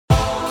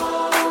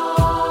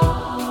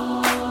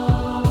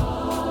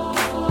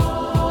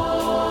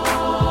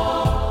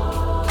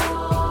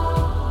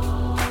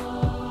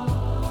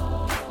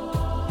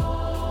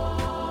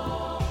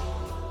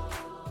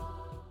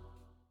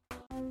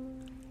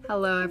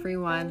Hello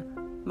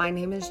everyone, my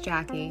name is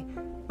Jackie.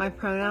 My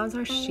pronouns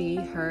are she,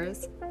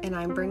 hers, and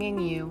I'm bringing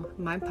you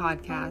my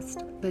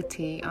podcast, The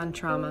Tea on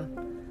Trauma.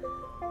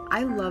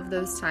 I love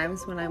those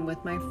times when I'm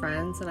with my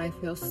friends and I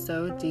feel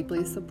so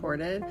deeply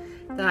supported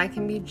that I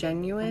can be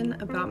genuine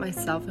about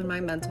myself and my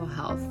mental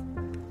health.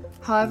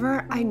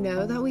 However, I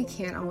know that we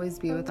can't always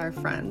be with our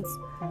friends,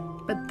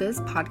 but this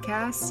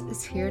podcast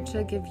is here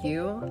to give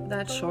you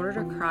that shoulder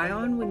to cry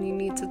on when you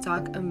need to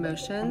talk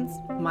emotions,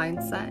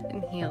 mindset,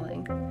 and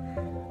healing.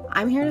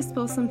 I'm here to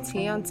spill some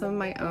tea on some of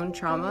my own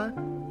trauma,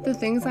 the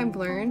things I've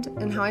learned,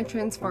 and how I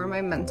transform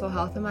my mental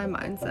health and my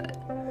mindset.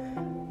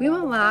 We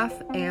will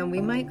laugh and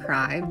we might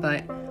cry,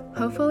 but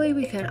hopefully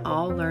we can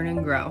all learn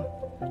and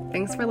grow.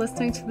 Thanks for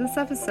listening to this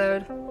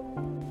episode.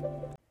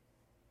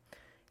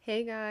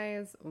 Hey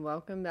guys,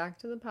 welcome back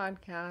to the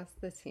podcast,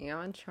 The Tea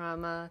on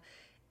Trauma.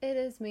 It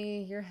is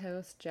me, your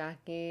host,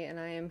 Jackie, and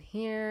I am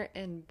here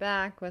and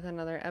back with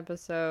another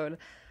episode.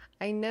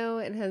 I know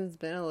it has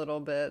been a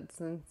little bit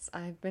since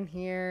I've been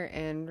here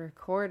and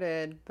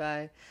recorded,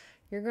 but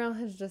your girl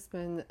has just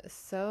been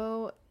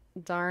so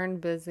darn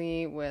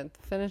busy with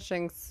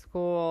finishing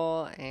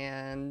school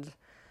and,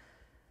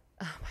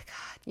 oh my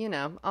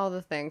God, all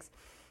the things.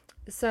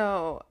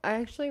 So I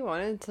actually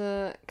wanted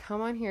to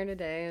come on here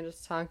today and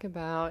just talk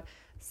about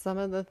some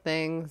of the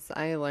things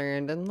I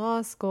learned in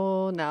law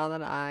school now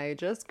that I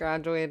just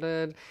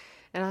graduated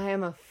and I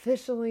am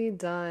officially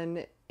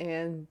done,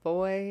 and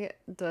boy,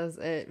 does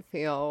it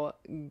feel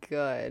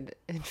good.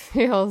 It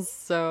feels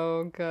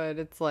so good.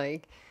 It's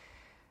like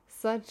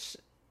such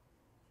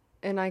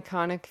an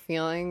iconic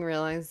feeling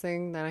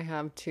realizing that I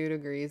have 2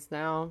 degrees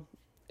now.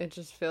 It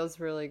just feels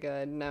really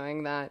good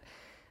knowing that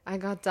I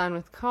got done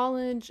with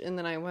college and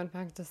then I went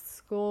back to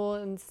school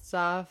and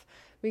stuff,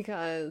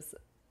 because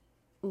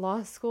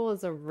law school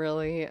is a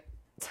really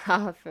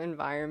tough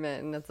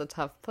environment and it's a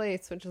tough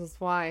place, which is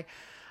why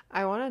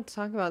I wanted to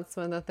talk about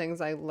some of the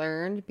things I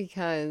learned,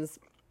 because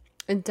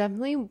it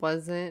definitely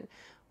wasn't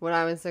what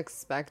I was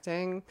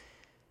expecting.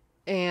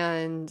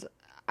 And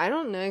I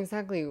don't know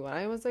exactly what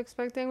I was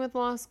expecting with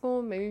law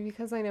school, maybe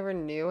because I never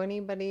knew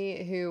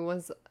anybody who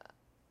was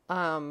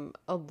a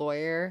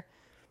lawyer,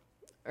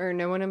 or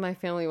no one in my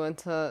family went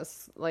to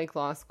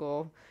law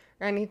school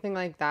or anything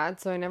like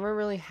that, so I never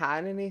really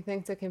had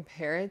anything to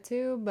compare it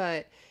to,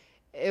 but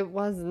it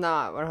was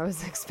not what I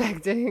was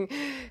expecting.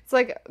 It's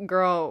like,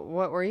 girl,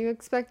 what were you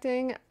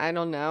expecting? I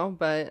don't know,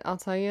 but I'll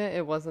tell you,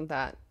 it wasn't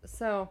that.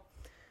 So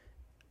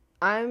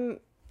I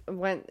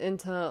went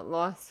into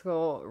law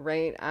school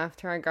right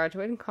after I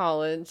graduated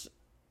college,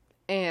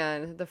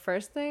 and the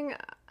first thing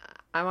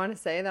I want to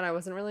say that I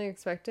wasn't really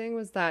expecting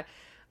was that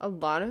a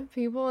lot of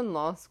people in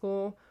law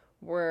school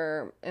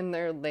were in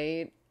their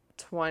late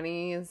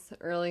 20s,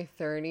 early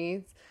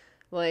 30s,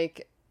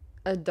 like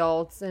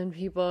adults and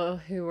people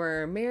who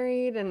were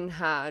married and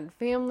had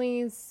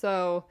families.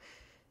 So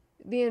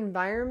the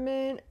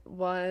environment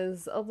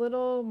was a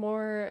little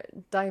more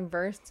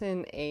diverse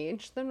in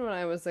age than what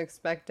I was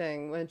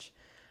expecting, which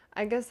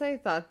I guess I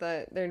thought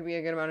that there'd be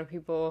a good amount of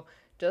people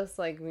just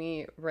like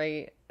me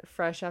right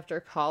fresh after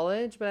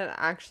college, but it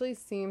actually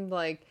seemed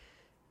like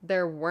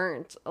there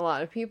weren't a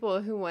lot of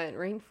people who went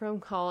right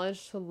from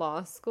college to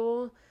law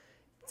school.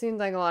 It seemed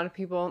like a lot of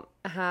people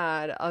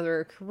had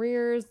other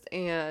careers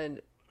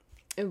and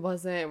it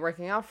wasn't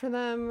working out for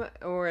them,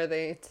 or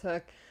they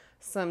took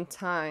some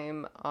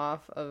time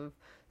off of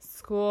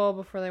school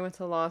before they went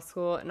to law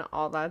school and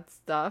all that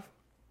stuff.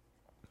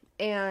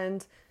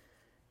 And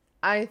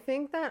I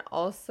think that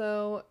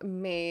also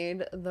made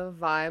the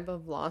vibe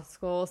of law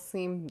school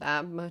seem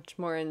that much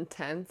more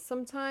intense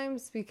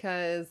sometimes,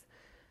 because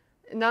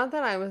not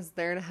that I was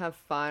there to have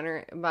fun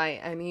or by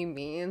any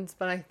means,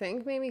 but I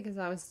think maybe because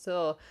I was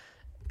still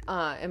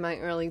in my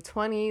early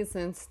 20s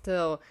and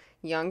still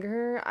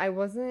younger, I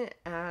wasn't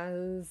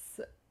as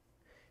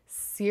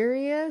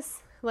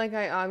serious. Like,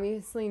 I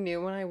obviously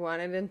knew what I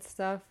wanted and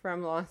stuff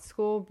from law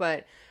school,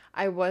 but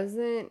I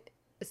wasn't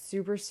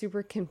super,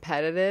 super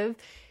competitive.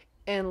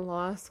 And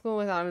law school,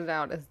 without a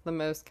doubt, is the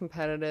most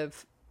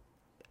competitive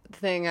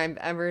thing I've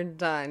ever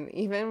done.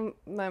 Even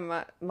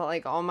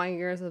all my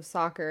years of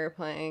soccer,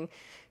 playing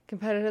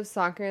competitive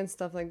soccer and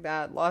stuff like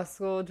that, law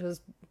school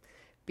just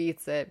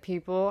beats it.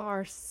 People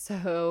are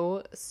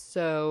so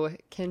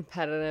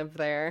competitive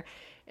there,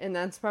 and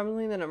that's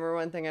probably the number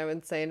one thing I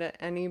would say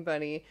to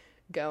anybody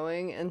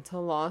going into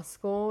law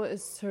school,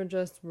 is to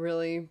just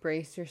really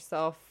brace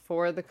yourself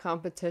for the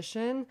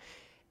competition,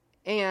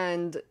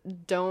 and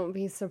don't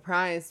be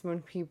surprised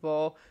when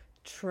people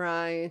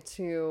try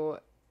to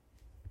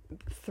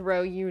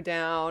throw you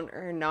down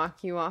or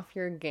knock you off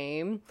your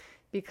game,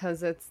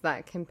 because it's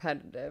that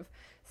competitive.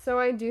 So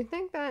I do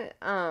think that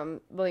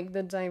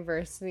the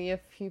diversity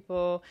of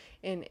people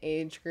in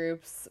age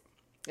groups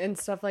and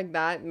stuff like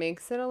that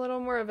makes it a little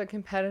more of a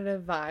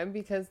competitive vibe,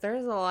 because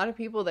there's a lot of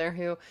people there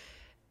who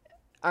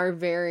are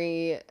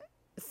very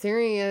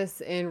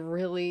serious and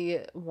really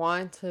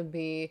want to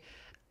be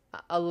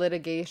a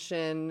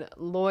litigation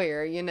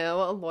lawyer,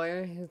 a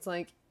lawyer who's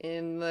like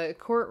in the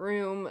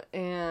courtroom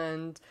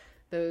and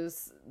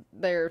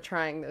they're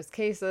trying those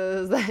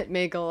cases that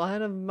make a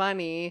lot of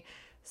money.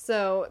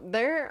 So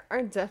there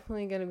are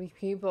definitely going to be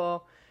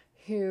people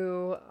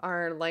who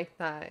are like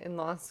that in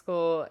law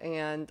school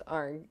and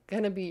are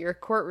going to be your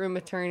courtroom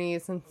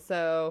attorneys. And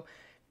so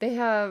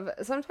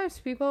sometimes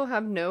people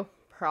have no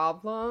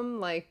problem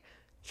like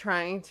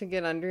trying to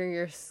get under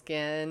your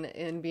skin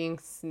and being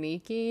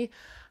sneaky.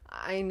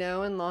 I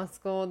know in law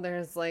school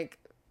there's like,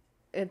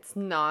 it's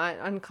not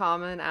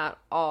uncommon at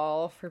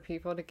all for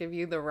people to give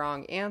you the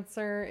wrong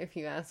answer if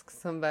you ask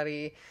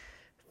somebody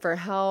for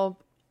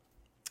help,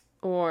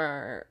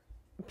 or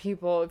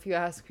if you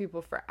ask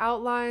people for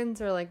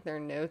outlines or like their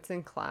notes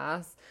in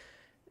class,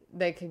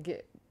 they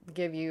could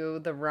give you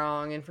the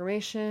wrong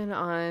information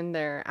on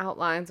their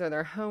outlines or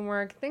their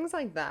homework, things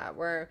like that.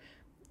 Where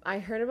I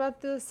heard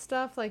about this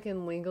stuff like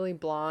in Legally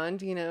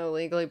Blonde.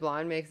 Legally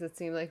Blonde makes it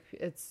seem like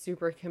it's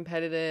super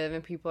competitive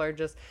and people are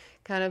just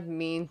kind of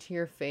mean to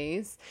your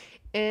face.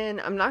 And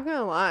I'm not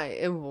gonna lie,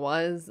 it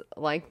was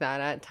like that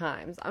at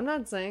times. I'm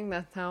not saying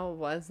that's how it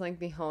was like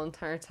the whole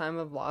entire time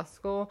of law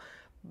school,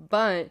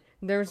 but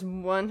there's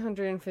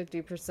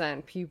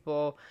 150%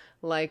 people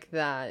like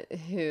that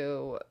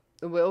who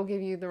will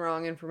give you the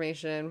wrong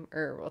information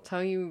or will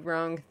tell you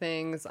wrong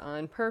things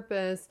on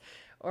purpose,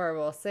 or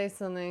will say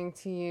something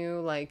to you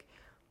like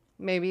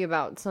maybe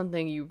about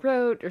something you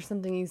wrote or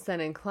something you said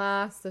in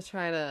class to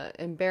try to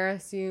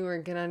embarrass you or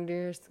get under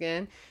your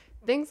skin.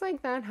 Things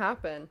like that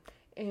happen.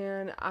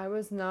 And I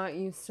was not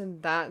used to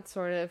that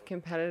sort of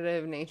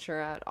competitive nature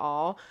at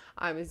all.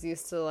 I was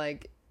used to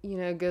like,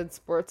 good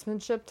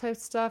sportsmanship type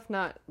stuff,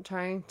 not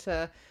trying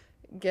to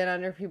get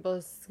under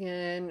people's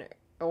skin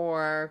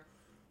or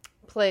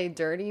play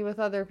dirty with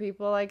other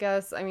people, I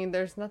guess. I mean,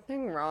 there's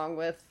nothing wrong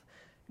with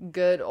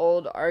good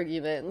old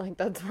argument. Like,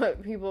 that's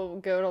what people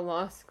go to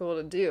law school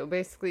to do,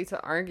 basically to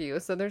argue.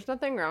 So there's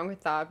nothing wrong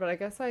with that, but I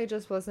guess I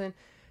just wasn't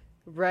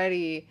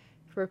ready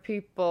for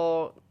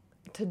people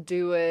to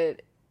do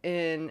it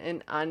in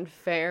an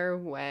unfair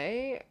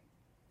way.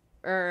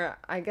 Or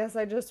I guess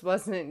I just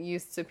wasn't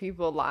used to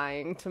people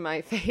lying to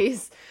my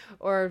face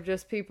or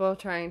just people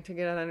trying to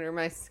get under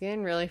my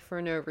skin really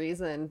for no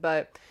reason.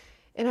 But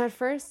in my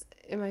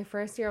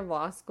first year of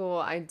law school,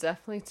 I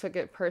definitely took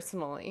it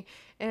personally.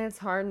 And it's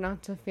hard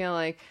not to feel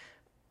like,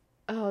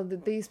 oh,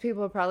 these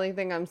people probably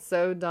think I'm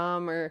so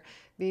dumb, or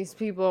these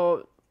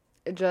people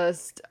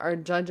just are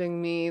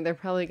judging me. They're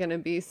probably going to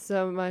be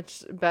so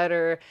much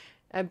better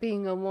at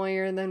being a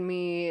lawyer than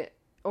me.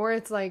 Or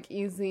it's like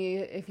easy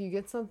if you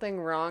get something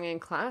wrong in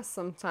class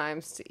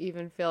sometimes to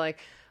even feel like,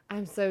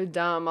 I'm so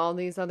dumb. All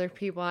these other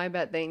people, I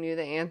bet they knew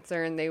the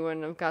answer and they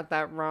wouldn't have got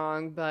that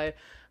wrong, but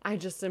I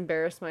just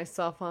embarrassed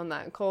myself on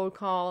that cold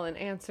call and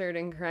answered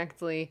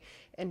incorrectly,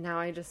 and now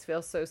I just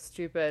feel so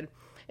stupid.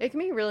 It can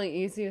be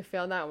really easy to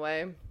feel that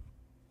way,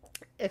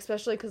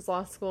 especially because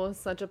law school is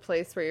such a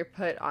place where you're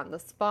put on the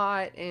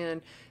spot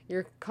and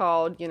you're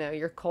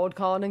you're cold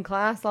called in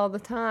class all the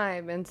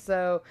time. And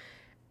so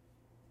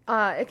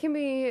it can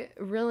be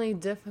really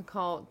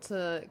difficult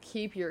to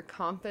keep your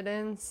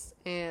confidence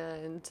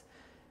and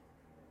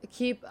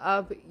keep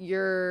up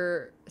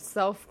your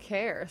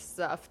self-care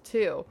stuff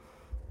too.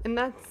 And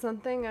that's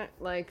something,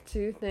 like,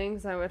 two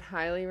things I would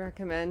highly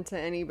recommend to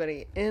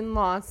anybody in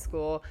law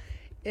school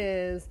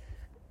is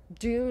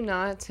do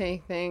not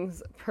take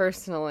things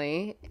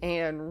personally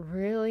and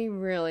really,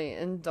 really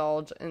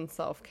indulge in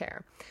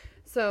self-care.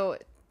 So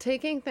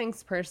taking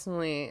things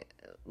personally,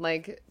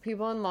 like,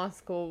 people in law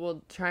school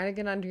will try to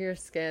get under your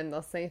skin.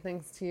 They'll say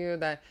things to you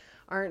that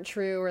aren't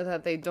true or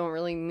that they don't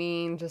really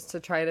mean just to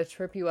try to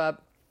trip you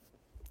up.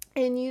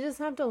 And you just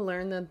have to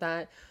learn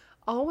that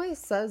always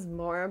says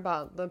more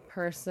about the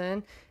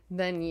person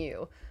than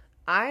you.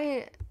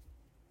 I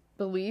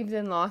believed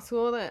in law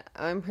school that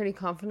I'm pretty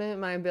confident in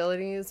my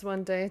abilities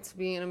one day to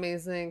be an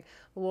amazing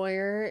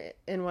lawyer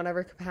in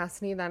whatever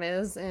capacity that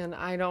is, and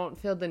I don't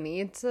feel the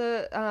need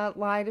to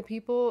lie to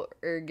people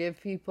or give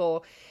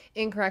people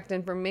incorrect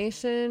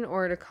information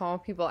or to call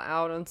people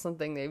out on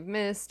something they've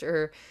missed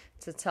or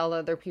to tell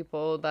other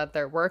people that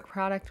their work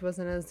product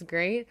wasn't as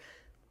great.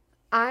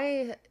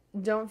 I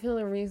don't feel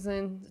a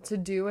reason to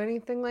do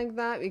anything like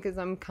that because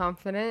I'm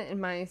confident in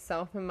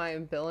myself and my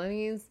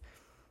abilities.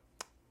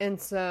 And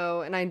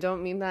I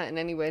don't mean that in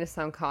any way to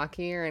sound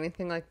cocky or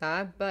anything like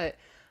that, but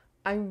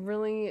I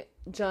really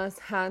just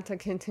had to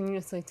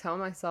continuously tell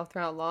myself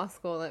throughout law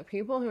school that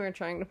people who are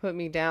trying to put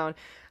me down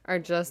are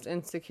just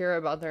insecure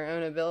about their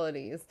own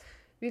abilities,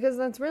 because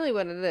that's really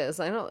what it is.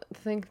 I don't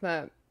think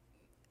that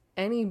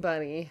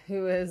anybody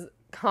who is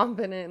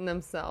confident in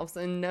themselves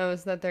and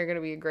knows that they're going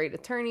to be a great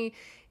attorney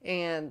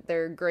and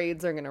their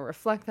grades are going to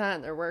reflect that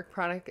and their work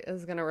product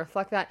is going to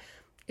reflect that.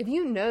 If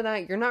you know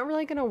that, you're not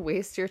really going to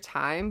waste your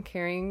time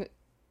caring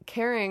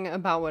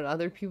about what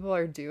other people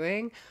are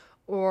doing,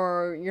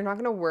 or you're not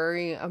going to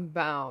worry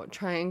about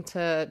trying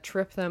to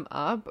trip them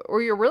up,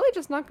 or you're really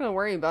just not going to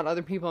worry about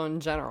other people in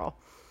general.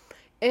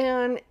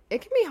 And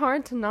it can be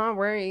hard to not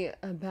worry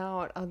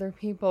about other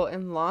people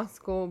in law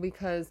school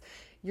because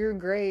your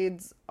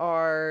grades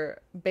are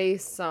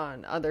based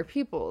on other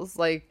people's.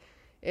 Like,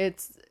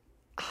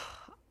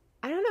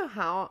 I don't know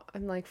how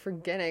I'm like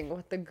forgetting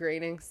what the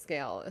grading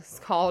scale is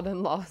called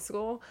in law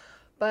school,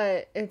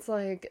 but it's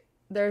like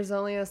there's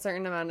only a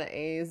certain amount of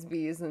A's,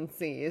 B's, and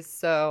C's.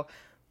 So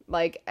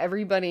like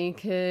everybody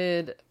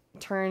could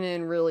turn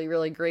in really,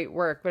 really great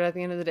work, but at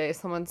the end of the day,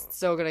 someone's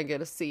still going to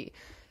get a C.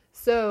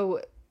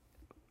 So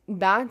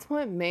that's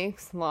what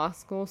makes law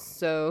school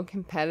so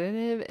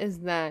competitive, is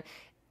that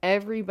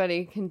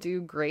everybody can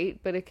do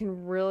great, but it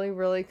can really,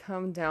 really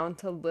come down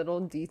to little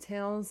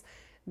details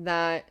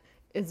that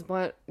is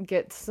what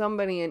gets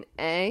somebody an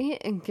A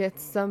and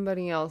gets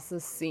somebody else a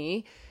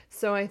C.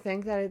 So I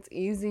think that it's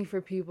easy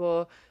for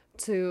people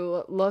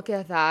to look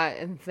at that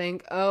and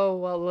think, oh,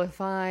 well,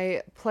 if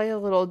I play a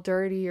little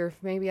dirty, or if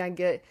maybe I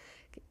get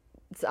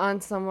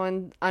under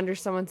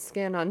someone's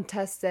skin on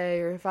test day,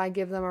 or if I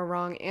give them a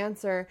wrong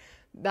answer,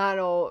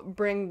 that'll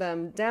bring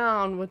them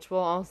down, which will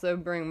also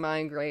bring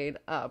my grade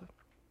up.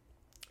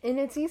 And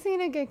it's easy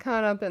to get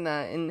caught up in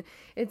that, and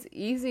it's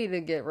easy to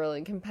get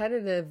really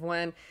competitive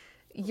when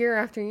year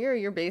after year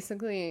you're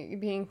basically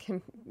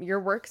your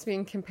work's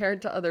being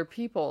compared to other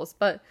people's.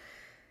 But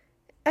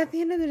at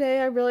the end of the day,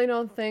 I really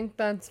don't think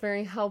that's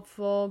very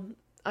helpful.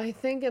 I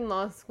think in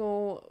law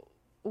school,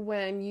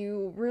 when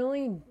you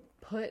really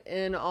put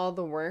in all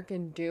the work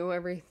and do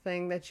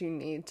everything that you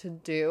need to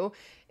do,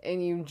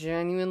 and you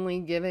genuinely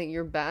give it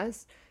your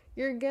best,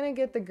 you're gonna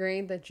get the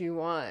grade that you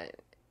want.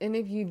 And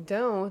if you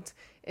don't,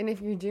 and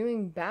if you're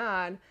doing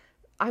bad,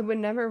 I would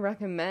never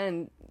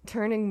recommend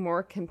turning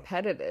more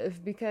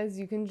competitive, because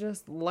you can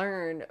just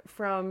learn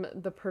from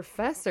the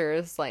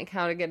professors like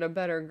how to get a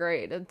better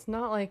grade. It's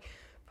not like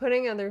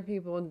putting other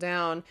people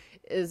down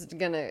is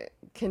gonna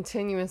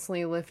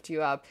continuously lift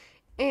you up.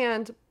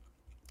 And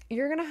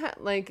you're gonna have,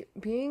 like,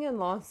 being in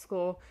law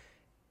school,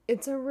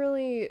 it's a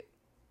really,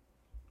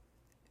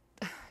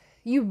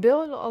 you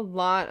build a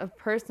lot of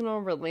personal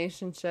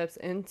relationships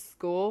in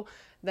school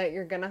that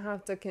you're gonna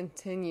have to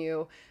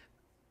continue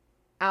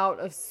out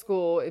of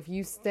school if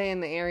you stay in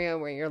the area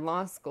where your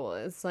law school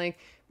is. Like,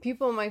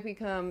 people might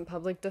become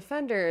public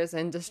defenders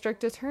and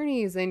district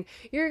attorneys, and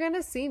you're going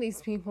to see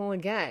these people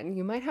again.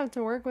 You might have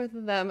to work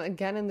with them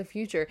again in the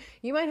future.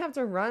 You might have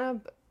to run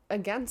up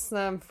against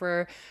them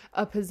for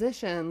a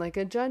position, like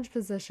a judge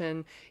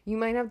position. You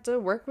might have to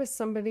work with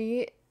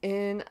somebody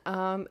in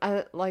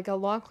like a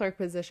law clerk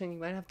position. You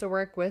might have to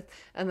work with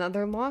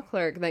another law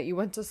clerk that you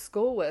went to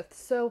school with.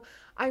 So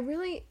I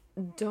really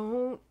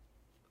don't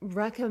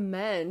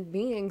recommend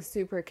being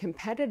super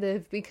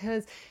competitive,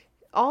 because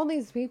all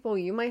these people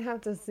you might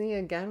have to see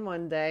again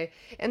one day.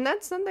 And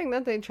that's something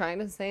that they try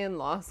to say in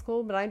law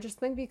school, but I just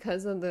think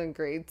because of the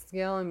grade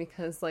scale, and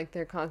because like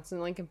they're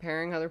constantly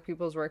comparing other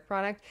people's work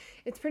product,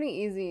 it's pretty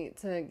easy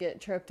to get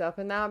tripped up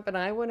in that. But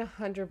I would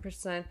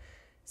 100%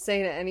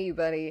 say to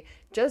anybody,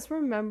 just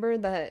remember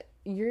that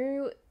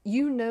you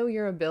know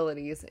your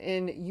abilities,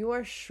 and you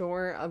are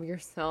sure of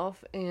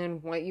yourself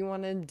and what you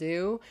want to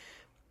do.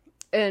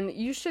 And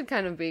you should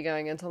kind of be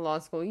going into law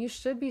school, you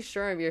should be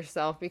sure of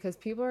yourself, because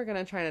people are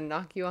going to try to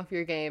knock you off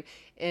your game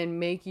and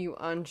make you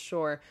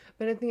unsure.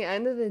 But at the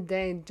end of the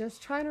day,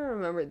 just try to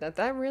remember that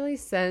that really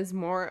says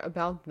more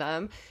about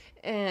them.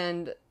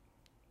 And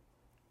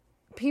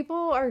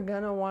people are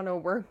going to want to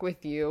work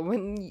with you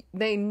when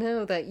they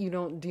know that you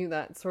don't do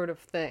that sort of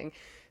thing.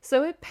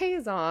 So it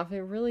pays off.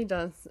 It really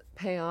does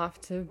pay off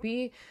to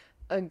be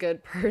a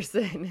good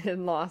person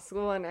in law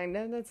school. And I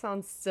know that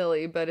sounds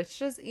silly, but it's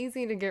just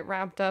easy to get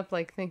wrapped up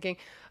like thinking,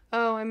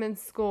 oh, I'm in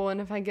school, and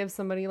if I give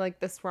somebody like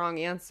this wrong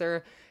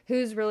answer,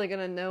 who's really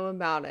gonna know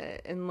about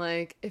it? And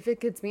like, if it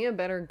gets me a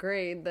better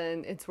grade,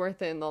 then it's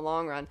worth it in the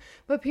long run.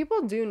 But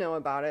people do know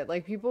about it.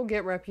 Like, people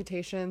get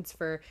reputations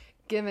for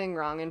giving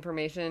wrong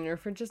information, or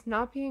for just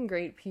not being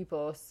great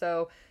people.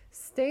 So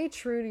stay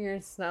true to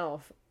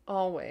yourself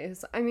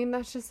always. I mean,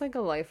 that's just like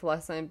a life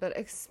lesson, but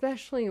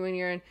especially when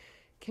you're in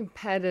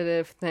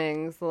competitive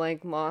things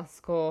like law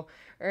school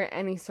or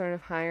any sort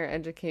of higher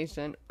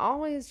education,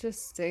 always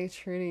just stay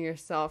true to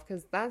yourself,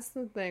 because that's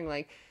the thing.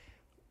 Like,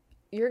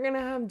 you're gonna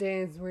have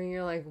days where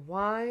you're like,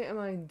 why am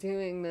I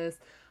doing this?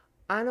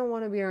 I don't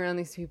want to be around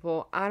these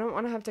people. I don't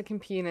want to have to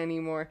compete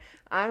anymore.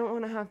 I don't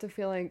want to have to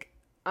feel like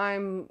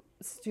I'm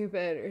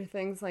stupid or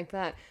things like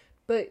that.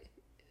 But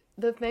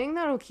the thing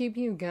that'll keep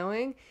you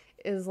going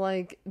is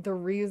like the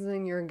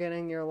reason you're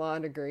getting your law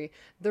degree,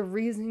 the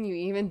reason you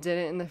even did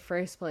it in the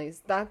first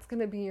place. That's going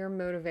to be your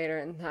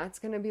motivator, and that's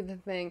going to be the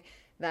thing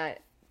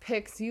that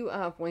picks you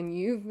up when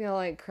you feel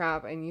like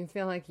crap and you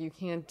feel like you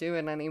can't do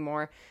it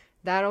anymore.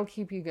 That'll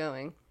keep you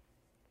going.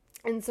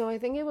 And so I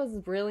think it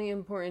was really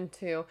important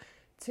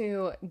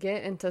to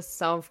get into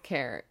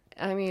self-care.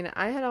 I mean,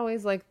 I had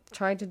always like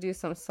tried to do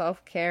some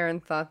self-care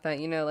and thought that,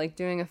 you know, like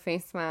doing a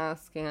face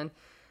mask and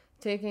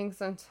taking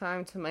some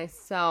time to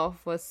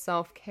myself was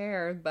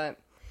self-care. But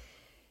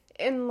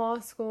in law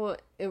school,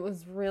 it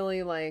was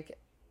really like,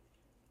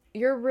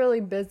 you're really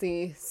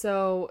busy,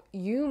 so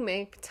you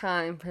make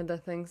time for the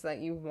things that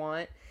you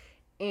want,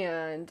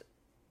 and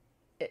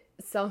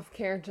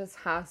self-care just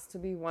has to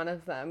be one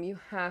of them. You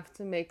have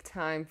to make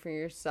time for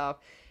yourself.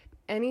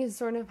 any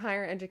sort of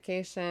higher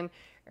education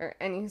or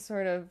any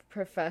sort of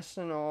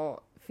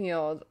professional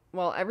field,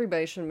 well,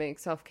 everybody should make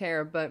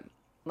self-care, but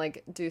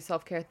like do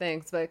self-care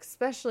things, but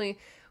especially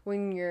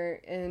when you're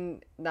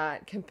in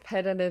that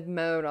competitive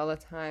mode all the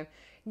time,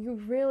 you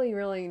really,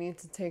 really need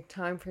to take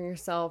time for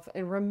yourself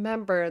and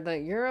remember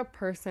that you're a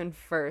person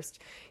first.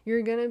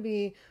 You're going to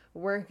be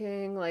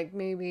working like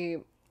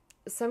maybe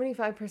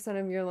 75%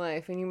 of your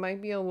life, and you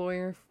might be a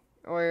lawyer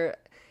or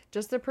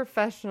just a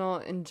professional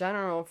in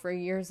general for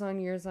years on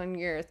years on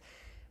years.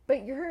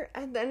 But you're,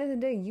 at the end of the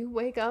day, you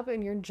wake up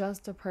and you're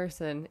just a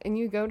person, and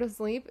you go to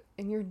sleep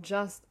and you're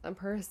just a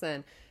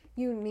person.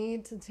 You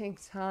need to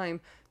take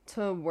time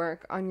to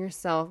work on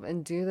yourself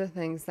and do the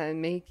things that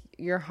make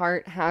your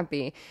heart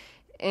happy.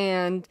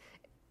 And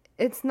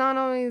it's not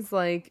always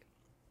like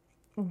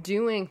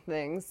doing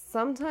things.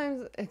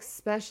 Sometimes,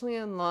 especially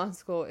in law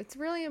school, it's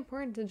really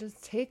important to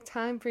just take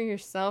time for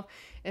yourself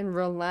and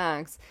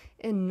relax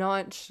and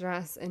not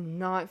stress and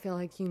not feel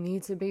like you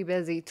need to be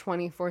busy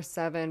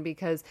 24/7,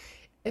 because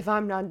if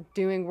I'm not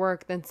doing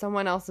work, then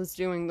someone else is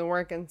doing the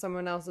work, and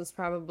someone else is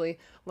probably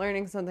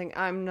learning something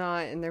I'm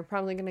not, and they're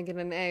probably going to get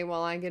an A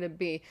while I get a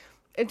B.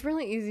 It's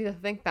really easy to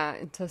think that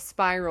and to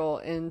spiral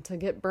and to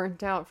get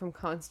burnt out from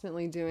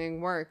constantly doing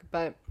work,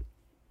 but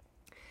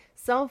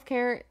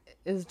self-care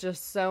is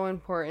just so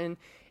important.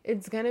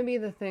 It's going to be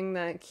the thing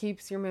that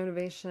keeps your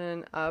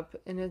motivation up,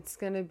 and it's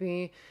going to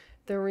be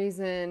the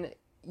reason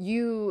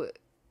you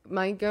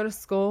might go to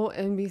school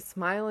and be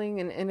smiling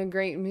and in a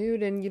great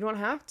mood, and you don't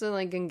have to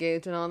like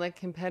engage in all that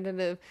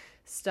competitive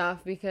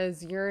stuff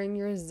because you're in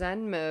your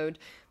Zen mode.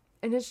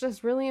 And it's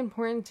just really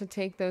important to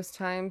take those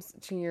times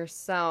to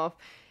yourself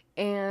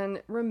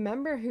and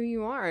remember who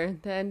you are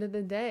at the end of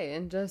the day,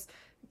 and just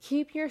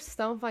keep your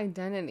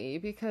self-identity,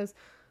 because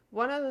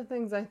one of the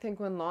things I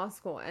think when law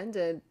school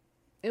ended,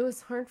 it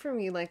was hard for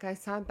me. Like, I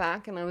sat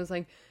back and I was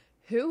like,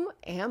 who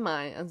am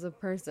I as a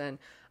person?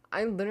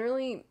 I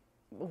literally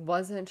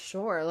wasn't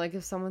sure. Like,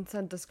 if someone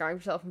said describe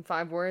yourself in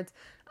 5 words,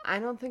 I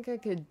don't think I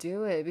could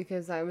do it,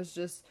 because I was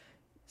just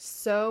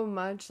so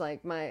much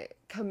like, my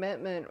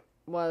commitment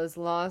was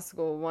law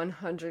school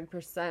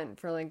 100%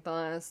 for like the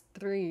last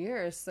 3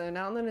 years. So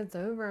now that it's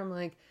over, I'm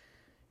like,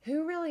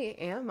 who really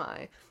am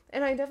I?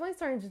 And I definitely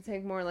started to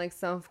take more like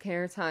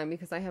self-care time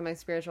because I had my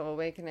spiritual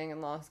awakening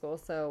in law school.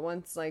 So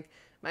once like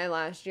my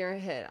last year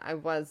hit, I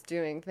was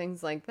doing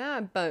things like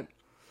that, but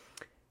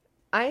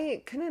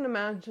I couldn't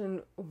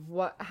imagine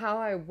how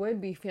I would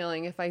be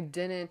feeling if I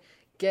didn't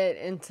get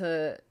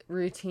into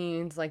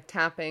routines like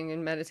tapping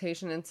and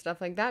meditation and stuff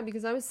like that,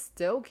 because I was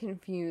still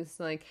confused.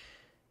 Like,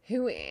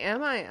 who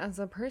am I as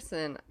a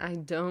person? I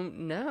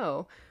don't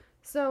know.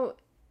 So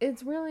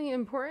it's really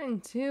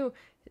important to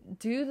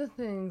do the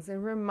things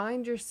and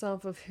remind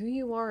yourself of who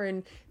you are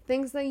and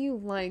things that you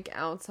like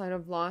outside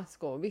of law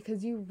school,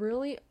 because you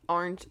really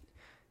aren't,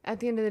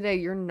 at the end of the day,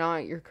 you're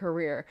not your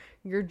career.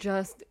 You're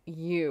just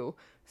you.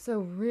 So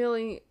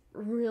really,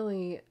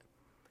 really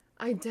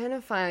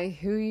identify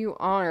who you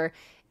are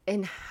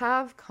and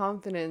have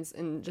confidence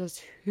in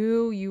just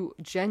who you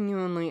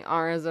genuinely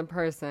are as a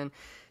person.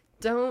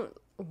 Don't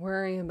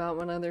worry about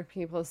what other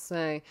people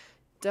say.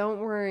 Don't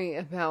worry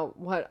about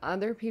what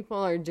other people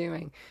are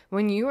doing.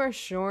 When you are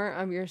sure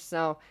of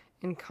yourself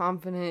and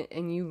confident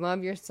and you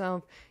love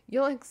yourself,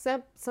 you'll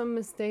accept some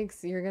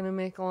mistakes you're going to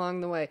make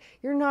along the way.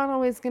 You're not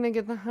always going to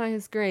get the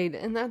highest grade,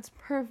 and that's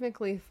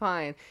perfectly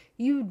fine.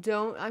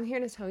 I'm here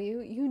to tell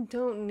you, you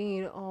don't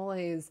need all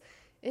A's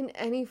in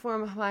any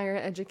form of higher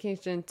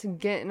education to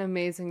get an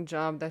amazing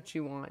job that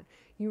you want.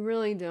 You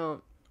really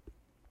don't.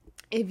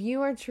 If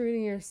you are true to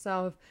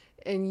yourself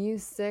and you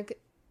stick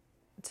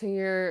to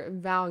your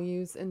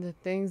values and the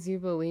things you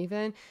believe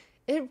in,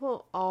 it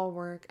will all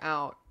work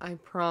out. I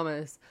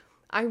promise.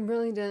 I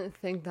really didn't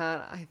think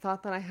that. I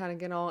thought that I had to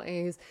get all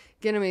A's,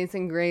 get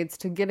amazing grades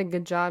to get a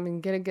good job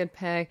and get a good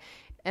pay.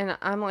 And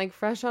I'm like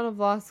fresh out of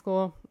law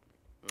school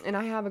and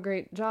I have a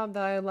great job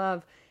that I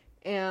love,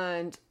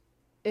 and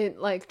it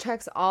like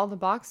checks all the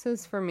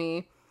boxes for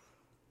me.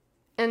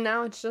 And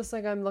now it's just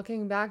like I'm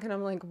looking back and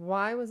I'm like,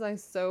 why was I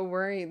so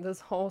worried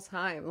this whole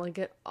time? Like,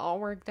 it all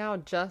worked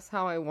out just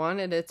how I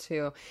wanted it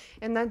to.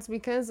 And that's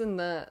because in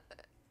the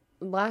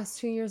last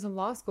 2 years of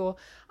law school,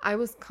 I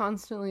was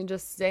constantly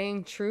just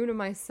staying true to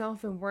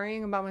myself and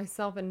worrying about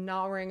myself and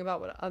not worrying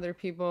about what other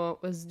people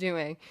was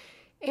doing.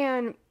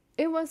 And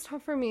it was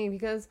tough for me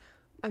because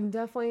I'm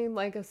definitely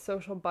like a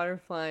social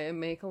butterfly and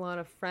make a lot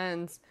of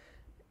friends.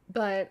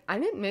 But I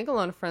didn't make a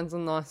lot of friends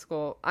in law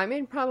school. I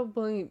made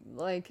probably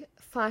like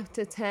 5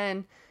 to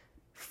 10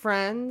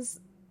 friends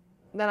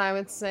that I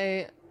would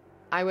say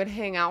I would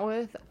hang out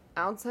with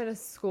outside of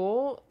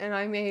school. And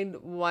I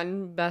made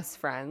one best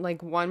friend,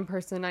 like one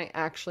person I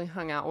actually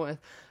hung out with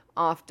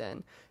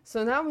often.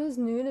 So that was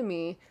new to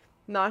me,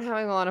 not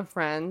having a lot of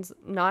friends,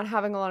 not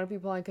having a lot of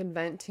people I could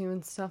vent to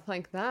and stuff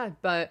like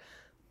that. But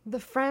the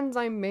friends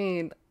I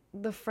made,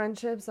 the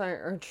friendships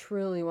are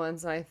truly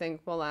ones that I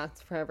think will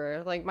last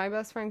forever. Like, my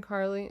best friend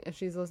Carly, if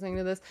she's listening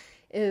to this,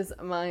 is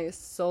my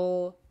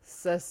soul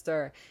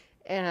sister.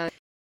 And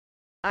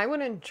I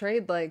wouldn't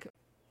trade, like,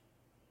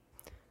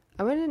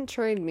 I wouldn't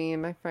trade me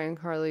and my friend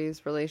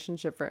Carly's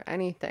relationship for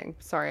anything.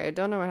 Sorry, I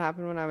don't know what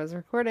happened when I was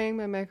recording.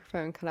 My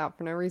microphone cut out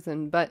for no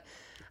reason. But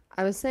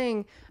I was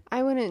saying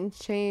I wouldn't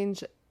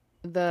change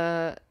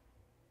the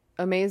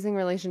amazing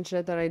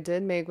relationship that I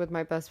did make with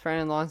my best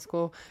friend in law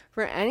school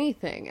for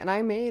anything. And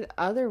I made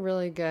other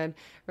really good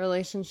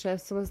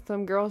relationships with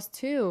some girls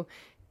too.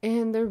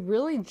 And they're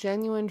really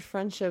genuine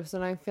friendships.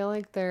 And I feel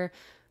like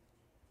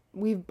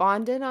we've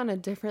bonded on a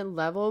different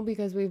level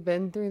because we've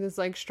been through this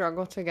like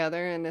struggle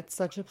together, and it's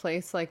such a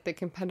place, like the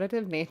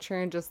competitive nature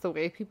and just the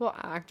way people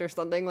act or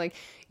something, like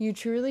you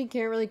truly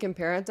can't really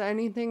compare it to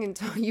anything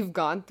until you've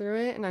gone through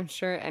it. And I'm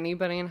sure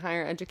anybody in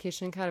higher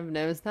education kind of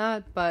knows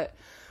that. But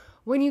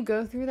when you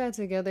go through that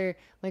together,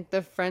 like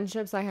the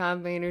friendships I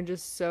have made are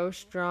just so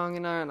strong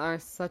and are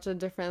such a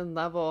different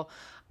level.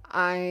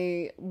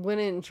 I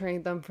wouldn't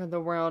trade them for the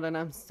world, and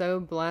I'm so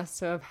blessed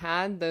to have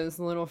had those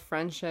little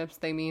friendships.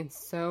 They mean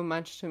so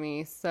much to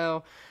me.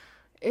 So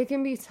it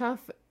can be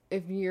tough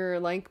if you're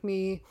like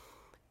me,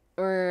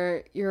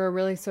 or you're a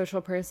really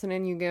social person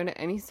and you go to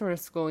any sort of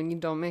school and you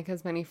don't make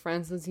as many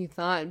friends as you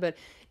thought, but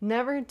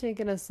never take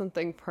it as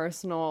something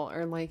personal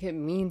or like it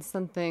means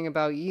something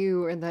about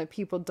you or that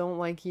people don't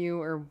like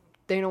you or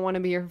they don't want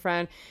to be your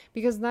friend,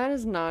 because that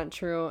is not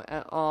true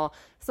at all.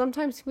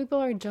 Sometimes people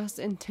are just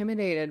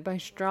intimidated by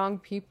strong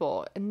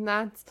people, and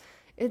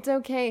it's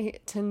okay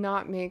to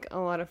not make a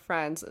lot of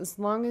friends as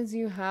long as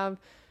you have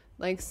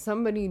like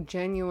somebody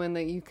genuine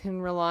that you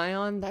can rely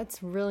on.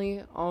 That's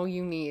really all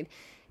you need.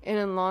 And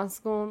in law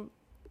school,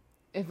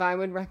 if I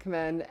would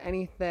recommend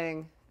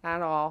anything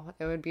at all,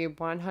 it would be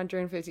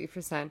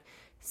 150%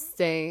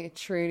 stay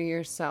true to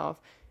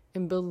yourself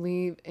and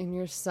believe in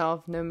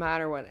yourself no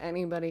matter what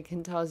anybody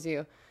can tells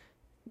you.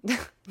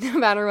 No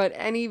matter what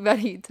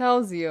anybody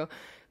tells you.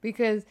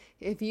 Because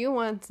if you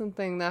want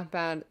something that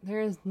bad, there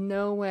is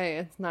no way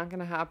it's not going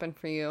to happen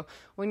for you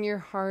when your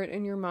heart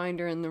and your mind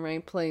are in the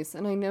right place.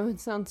 And I know it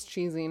sounds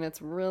cheesy and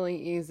it's really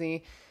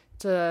easy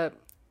to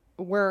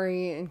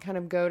worry and kind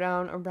of go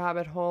down a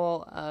rabbit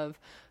hole of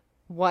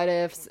what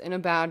ifs in a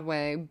bad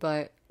way,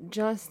 but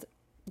just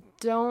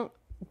don't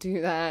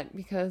do that,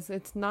 because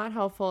it's not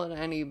helpful to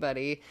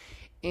anybody,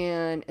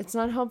 and it's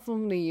not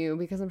helpful to you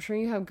because I'm sure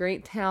you have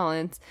great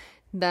talents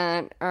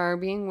that are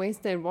being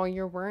wasted while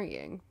you're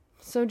worrying.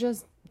 So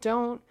just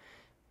don't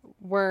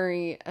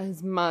worry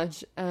as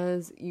much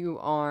as you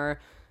are.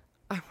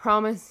 I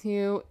promise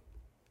you,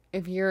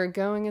 if you're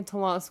going into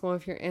law school,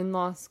 if you're in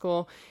law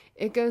school,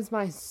 it goes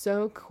by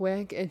so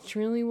quick. It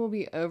truly will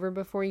be over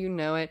before you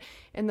know it.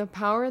 And the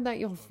power that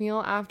you'll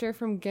feel after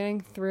from getting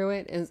through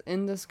it is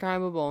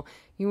indescribable.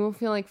 You will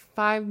feel like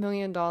 $5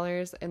 million.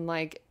 And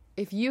like,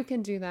 if you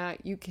can do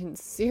that, you can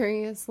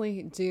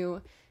seriously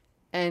do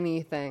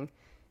anything.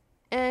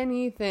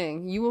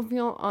 Anything. You will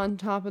feel on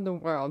top of the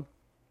world.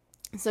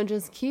 So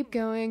just keep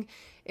going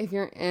if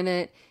you're in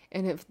it,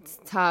 and if it's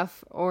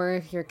tough, or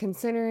if you're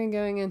considering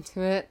going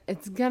into it,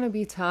 it's gonna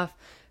be tough,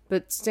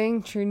 but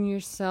staying true to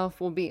yourself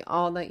will be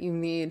all that you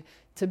need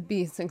to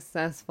be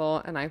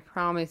successful, and I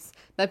promise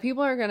that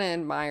people are gonna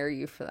admire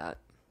you for that.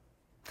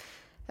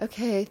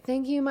 Okay,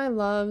 thank you, my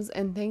loves,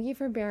 and thank you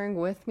for bearing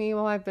with me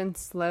while I've been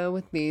slow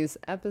with these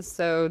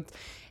episodes.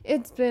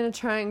 It's been a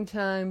trying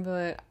time,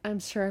 but I'm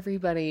sure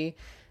everybody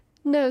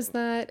knows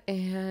that,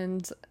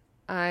 and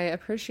I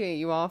appreciate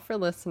you all for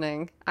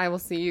listening. I will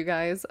see you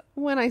guys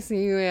when I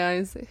see you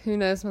guys. Who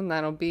knows when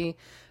that'll be.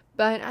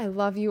 But I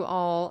love you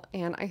all,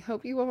 and I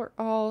hope you are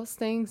all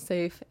staying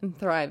safe and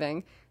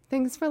thriving.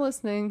 Thanks for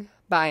listening.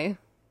 Bye.